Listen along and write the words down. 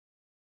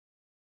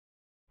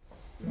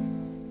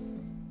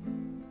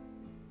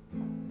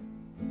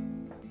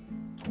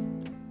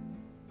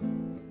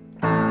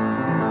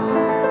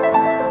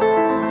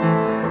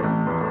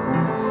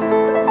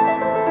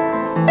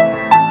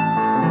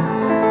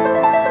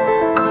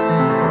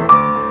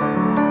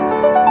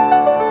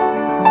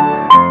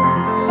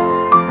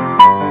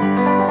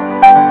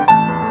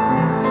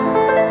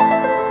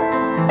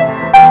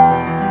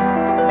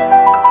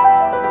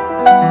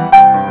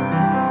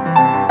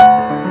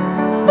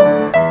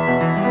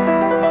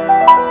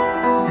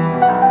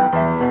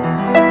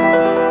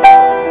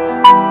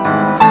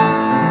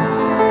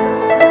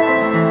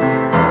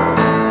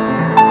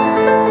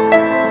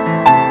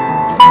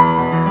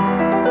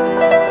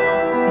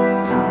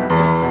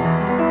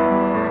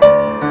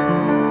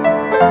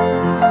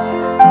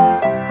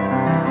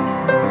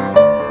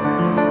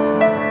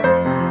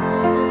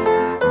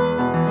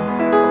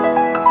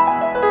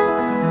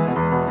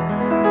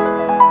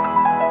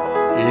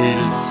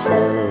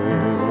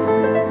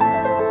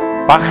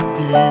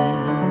partis,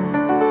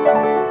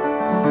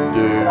 2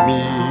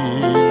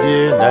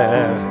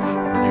 millénaires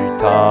plus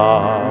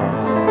tard,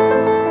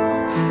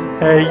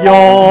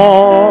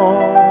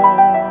 ayant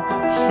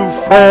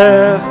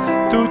souffert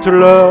toute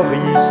leur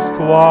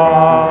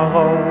histoire,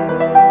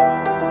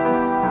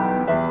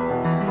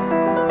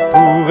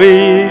 pour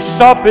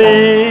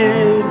échapper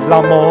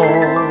la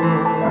mort,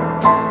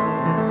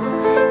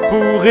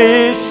 pour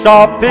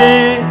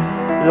échapper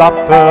la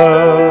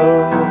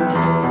peur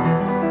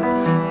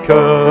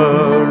que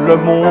le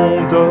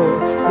monde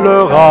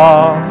leur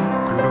a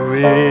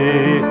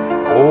cloué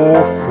au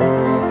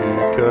fond du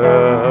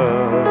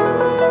cœur.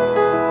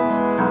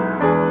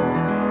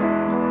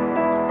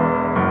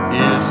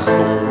 Ils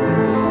sont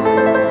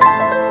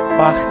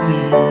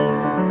partis,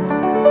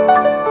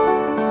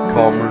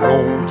 comme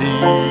l'ont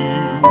dit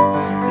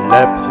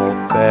les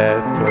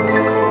prophètes,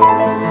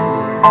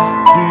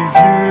 du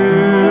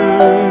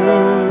vieux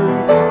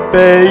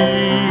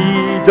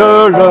pays de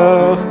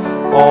leurs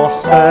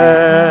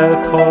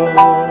ancêtres,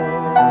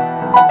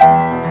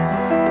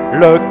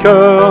 le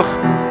cœur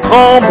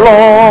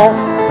tremblant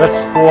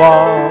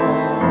d'espoir,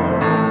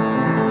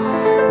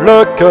 le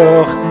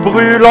cœur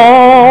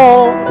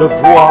brûlant de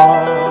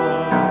voir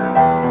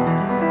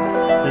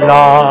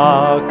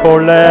la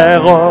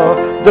colère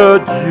de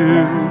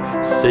Dieu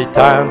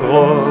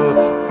s'éteindre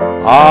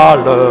à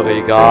leur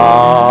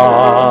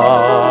égard.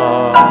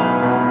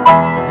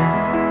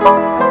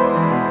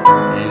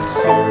 Ils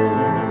ont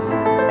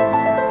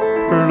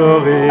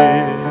pleuré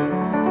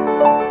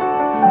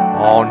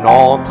en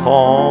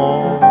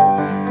entrant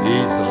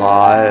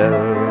Israël.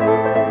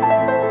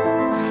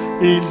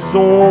 Ils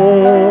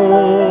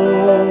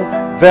ont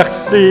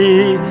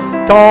versé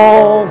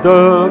tant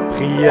de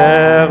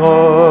prières.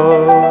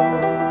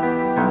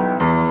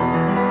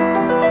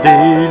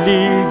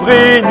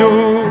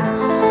 Délivrez-nous,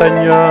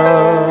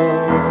 Seigneur.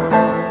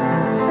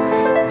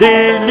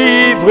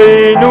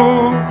 Délivrez-nous,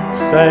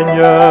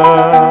 Seigneur,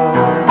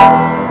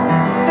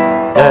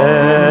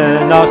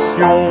 des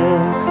nations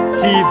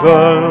qui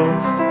veulent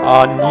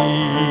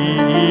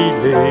annihiler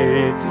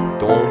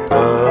ton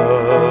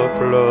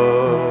peuple.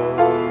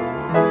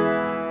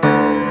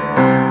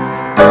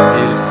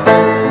 Ils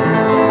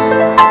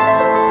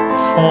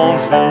ont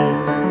changé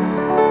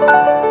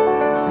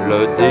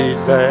le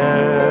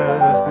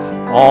désert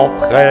en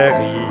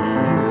prairie.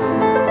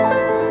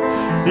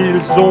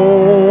 Ils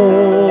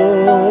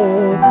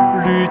ont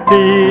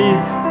lutté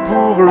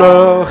pour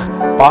leur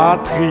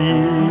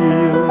patrie.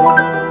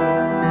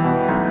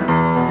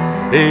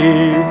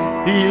 Et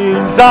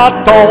ils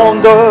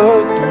attendent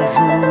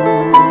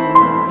toujours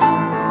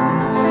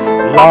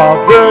la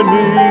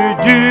venue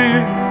du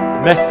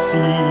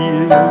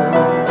Messie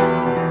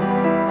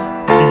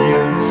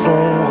qu'ils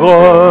ont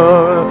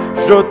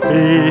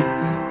rejeté,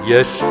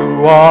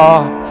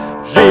 Yeshua,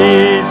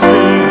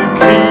 Jésus-Christ.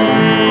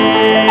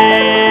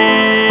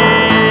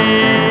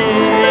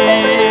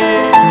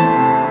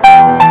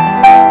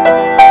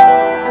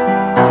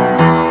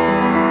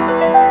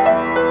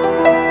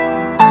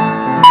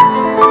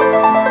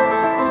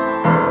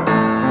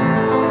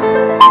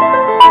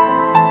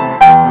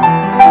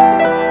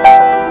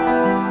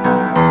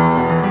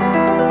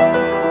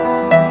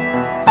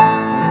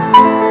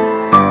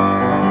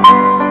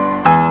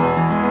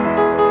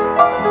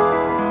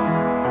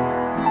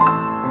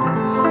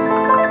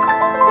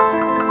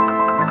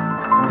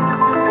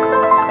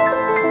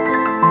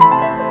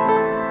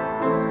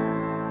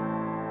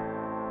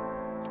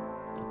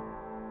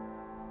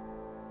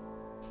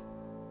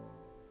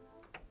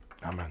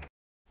 Amen.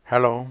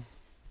 Hello,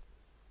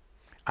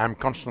 I'm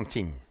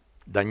Constantin,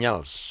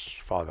 Danielle's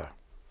father.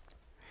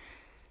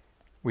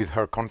 With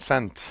her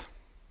consent,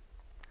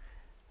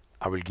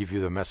 I will give you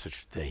the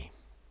message today.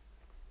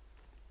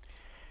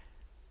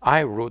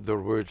 I wrote the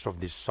words of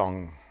this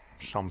song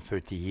some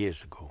 30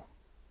 years ago.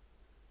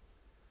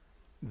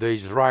 The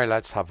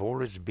Israelites have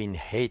always been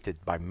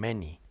hated by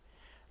many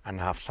and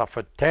have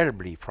suffered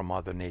terribly from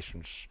other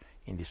nations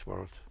in this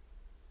world.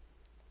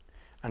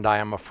 And I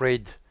am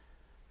afraid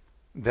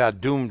they are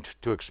doomed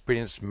to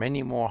experience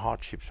many more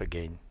hardships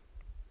again.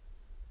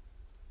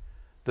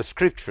 The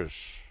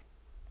scriptures,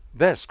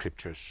 their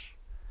scriptures,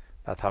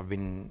 that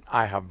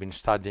I have been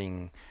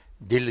studying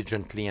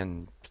diligently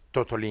and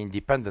totally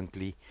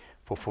independently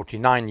for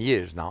 49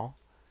 years now,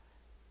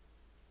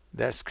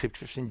 their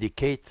scriptures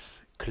indicate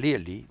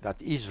clearly that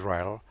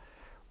Israel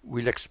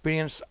will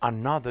experience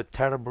another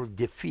terrible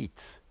defeat,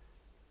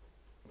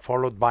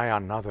 followed by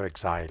another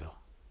exile.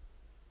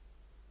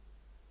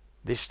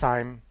 This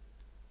time,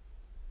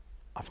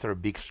 after a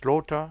big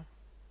slaughter,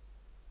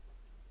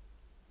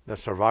 the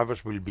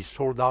survivors will be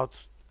sold out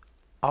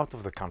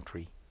of the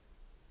country.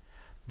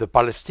 The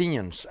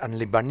Palestinians and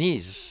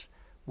Lebanese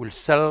will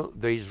sell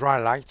the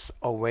Israelites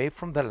away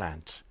from the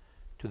land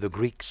to the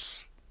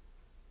Greeks.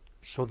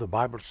 So the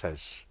Bible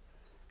says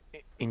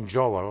in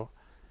Joel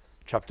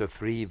chapter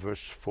 3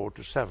 verse 4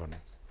 to 7.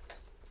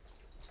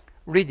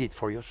 Read it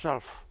for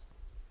yourself.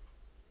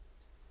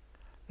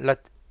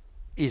 Let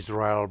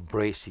Israel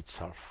brace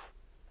itself.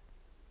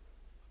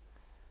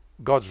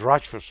 God's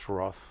righteous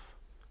wrath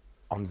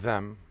on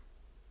them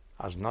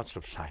has not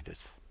subsided.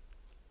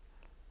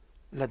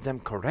 Let them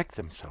correct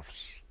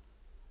themselves.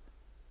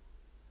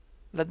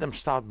 Let them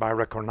start by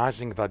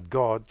recognizing that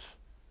God,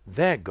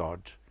 their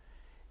God,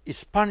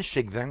 is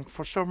punishing them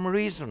for some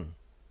reason.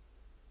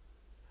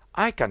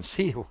 I can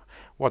see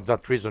what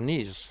that reason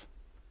is,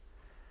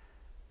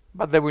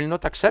 but they will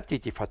not accept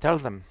it if I tell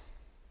them.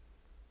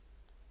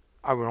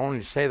 I will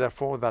only say,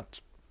 therefore,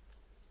 that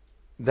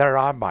their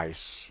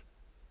rabbis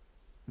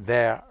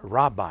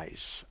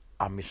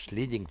are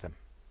misleading them.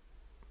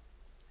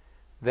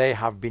 They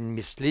have been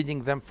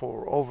misleading them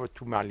for over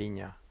 2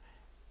 millennia.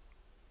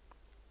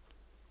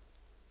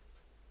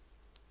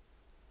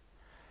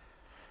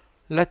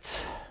 Let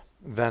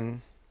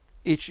then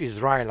each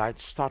Israelite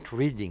start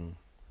reading,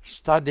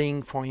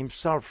 studying for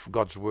himself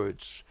God's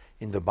words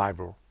in the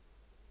Bible,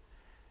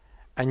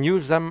 and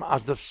use them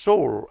as the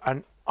sole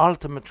and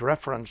ultimate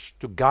reference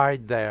to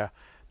guide their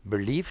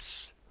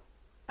beliefs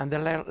and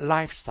their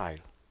lifestyle.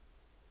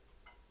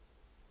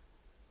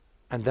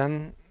 And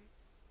then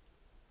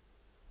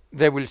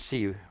they will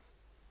see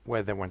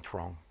where they went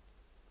wrong.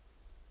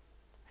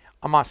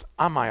 Am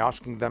I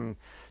asking them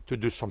to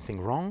do something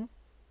wrong?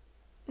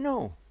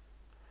 No.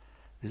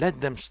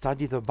 Let them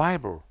study the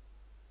Bible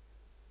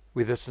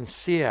with a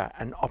sincere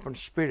and open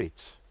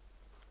spirit.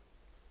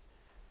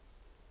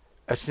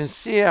 A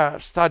sincere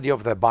study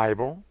of the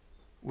Bible,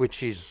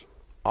 which is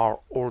our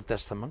Old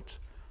Testament,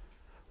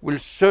 will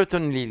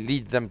certainly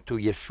lead them to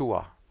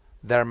Yeshua,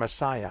 their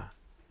Messiah,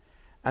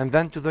 and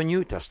then to the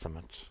New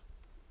Testament.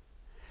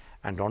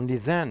 And only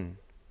then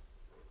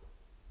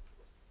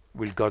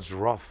will God's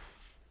wrath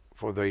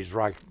for the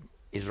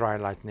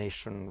Israelite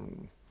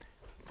nation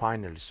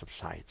finally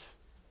subside.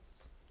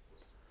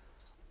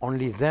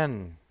 Only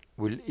then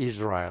will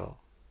Israel,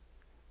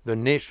 the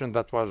nation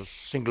that was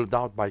singled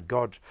out by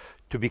God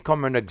to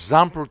become an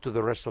example to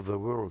the rest of the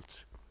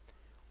world,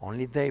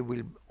 only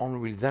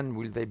then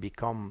will they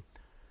become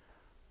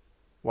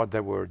what they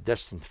were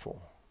destined for.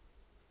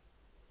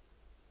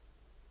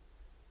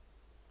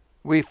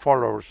 We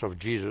followers of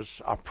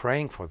Jesus are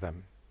praying for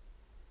them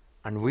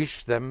and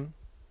wish them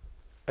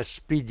a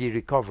speedy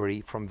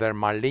recovery from their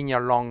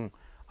millennia-long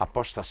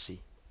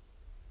apostasy.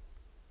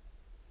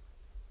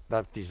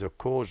 That is the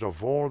cause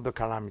of all the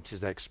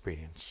calamities they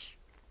experience.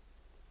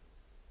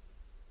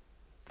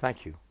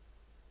 Thank you.